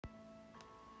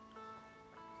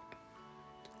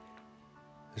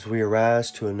As we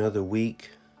arise to another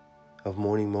week of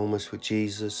morning moments with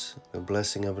Jesus, the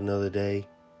blessing of another day,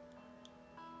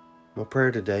 my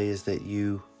prayer today is that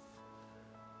you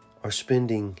are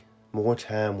spending more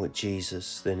time with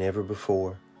Jesus than ever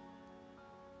before,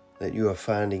 that you are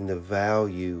finding the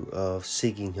value of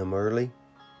seeking Him early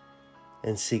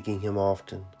and seeking Him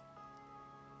often.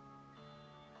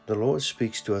 The Lord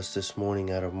speaks to us this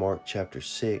morning out of Mark chapter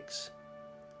 6,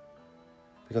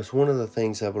 because one of the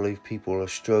things I believe people are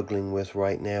struggling with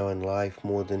right now in life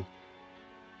more than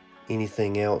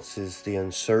anything else is the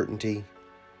uncertainty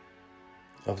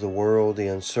of the world, the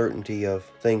uncertainty of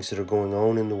things that are going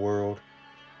on in the world,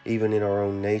 even in our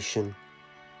own nation,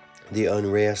 the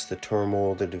unrest, the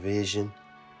turmoil, the division.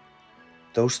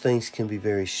 Those things can be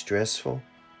very stressful.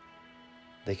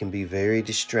 They can be very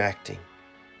distracting.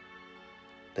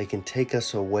 They can take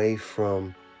us away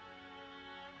from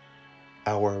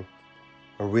our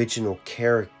original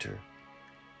character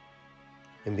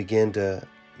and begin to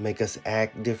make us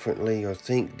act differently or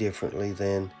think differently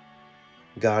than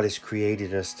God has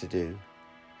created us to do.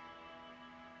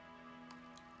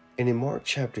 And in Mark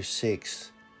chapter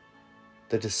 6,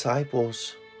 the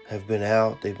disciples have been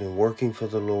out, they've been working for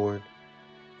the Lord,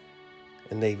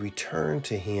 and they return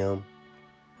to Him.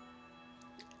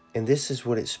 And this is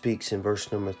what it speaks in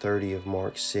verse number 30 of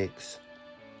Mark 6.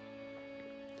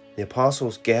 The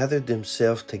apostles gathered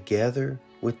themselves together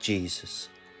with Jesus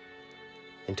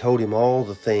and told Him all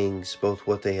the things, both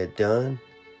what they had done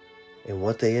and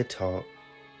what they had taught.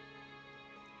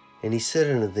 And He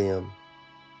said unto them,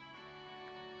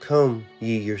 Come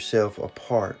ye yourself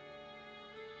apart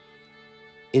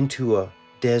into a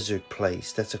desert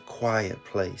place, that's a quiet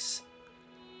place,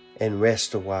 and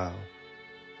rest a while.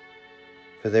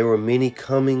 For there were many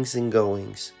comings and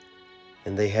goings,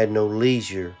 and they had no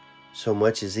leisure so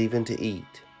much as even to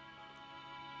eat.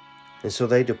 And so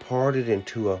they departed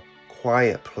into a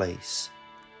quiet place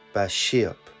by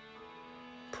ship,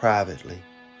 privately.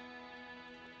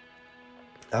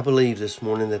 I believe this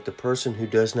morning that the person who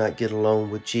does not get alone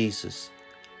with Jesus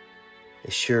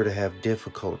is sure to have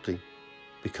difficulty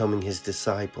becoming His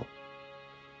disciple.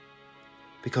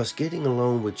 Because getting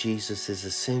alone with Jesus is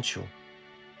essential.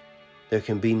 There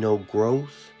can be no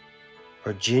growth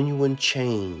or genuine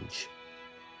change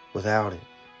without it.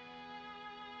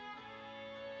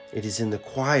 It is in the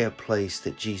quiet place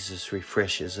that Jesus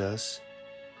refreshes us.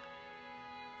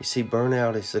 You see,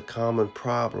 burnout is a common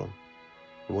problem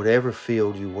in whatever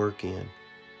field you work in,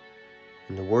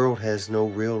 and the world has no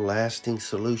real lasting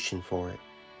solution for it.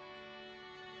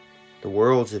 The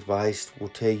world's advice will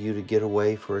tell you to get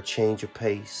away for a change of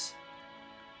pace,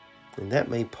 and that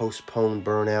may postpone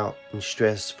burnout and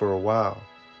stress for a while,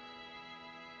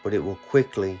 but it will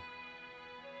quickly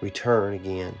return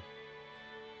again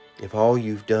if all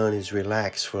you've done is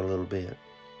relax for a little bit.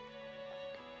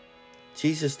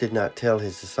 Jesus did not tell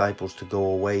His disciples to go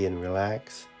away and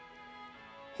relax.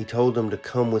 He told them to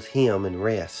come with Him and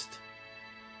rest.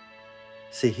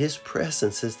 See, His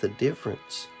presence is the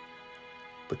difference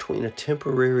between a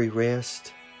temporary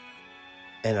rest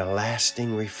and a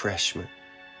lasting refreshment.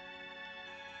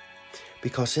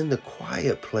 Because in the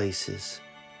quiet places,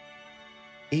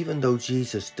 even though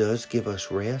Jesus does give us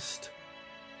rest,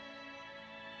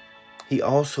 He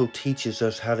also teaches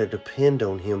us how to depend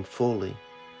on Him fully,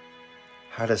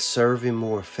 how to serve Him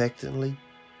more effectively,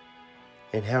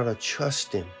 and how to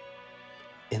trust Him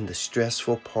in the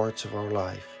stressful parts of our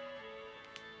life.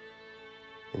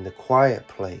 In the quiet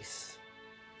place,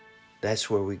 that's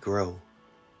where we grow.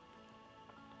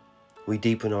 We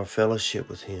deepen our fellowship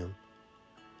with Him.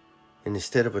 And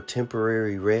instead of a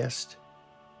temporary rest,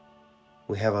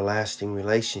 we have a lasting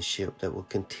relationship that will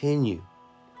continue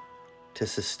to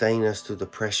sustain us through the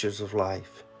pressures of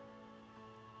life.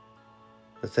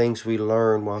 The things we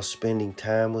learn while spending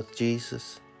time with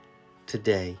Jesus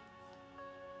today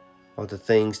are the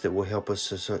things that will help us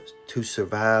to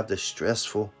survive the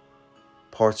stressful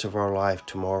parts of our life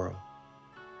tomorrow.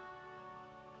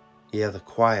 Yeah, the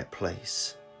quiet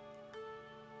place,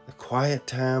 the quiet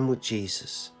time with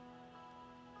Jesus,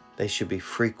 they should be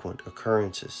frequent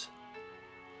occurrences.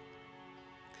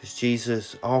 Because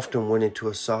Jesus often went into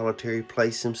a solitary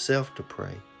place Himself to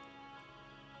pray.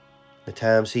 The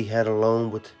times He had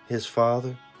alone with His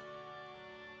Father,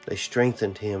 they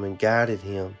strengthened Him and guided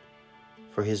Him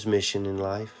for His mission in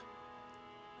life.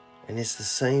 And it's the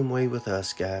same way with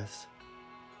us, guys.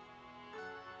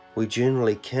 We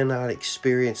generally cannot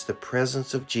experience the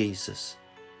presence of Jesus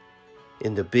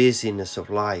in the busyness of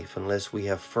life unless we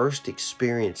have first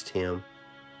experienced Him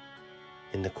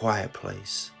in the quiet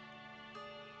place.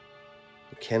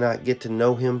 We cannot get to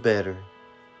know Him better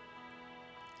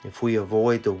if we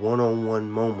avoid the one-on-one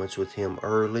moments with Him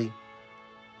early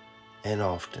and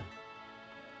often.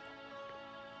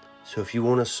 So if you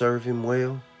want to serve Him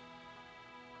well,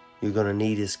 you're going to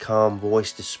need His calm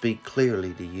voice to speak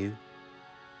clearly to you.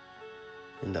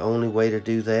 And the only way to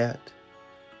do that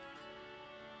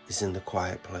is in the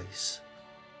quiet place.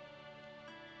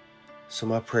 So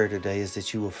my prayer today is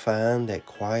that you will find that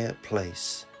quiet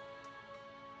place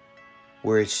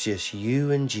where it's just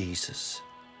you and Jesus,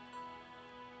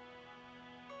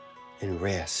 and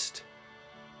rest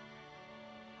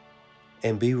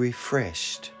and be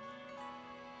refreshed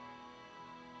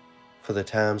for the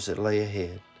times that lay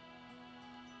ahead.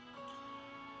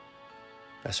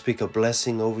 I speak a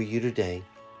blessing over you today,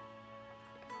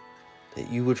 that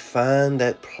you would find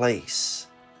that place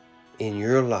in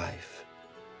your life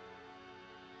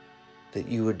that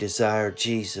you would desire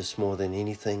Jesus more than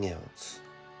anything else.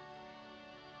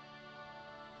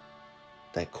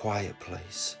 That quiet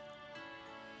place,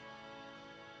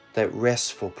 that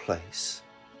restful place,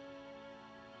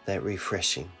 that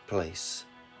refreshing place.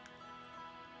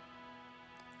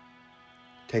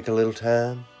 Take a little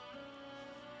time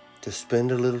to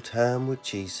spend a little time with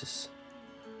Jesus.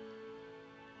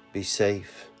 Be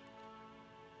safe,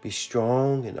 be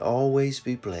strong, and always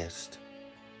be blessed.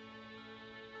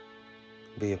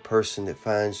 Be a person that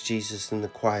finds Jesus in the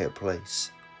quiet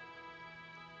place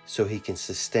so He can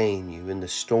sustain you in the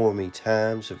stormy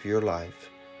times of your life.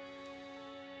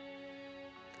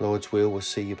 Lord's will, we'll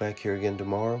see you back here again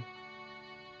tomorrow.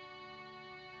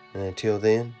 And until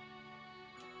then,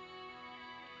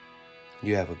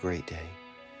 you have a great day.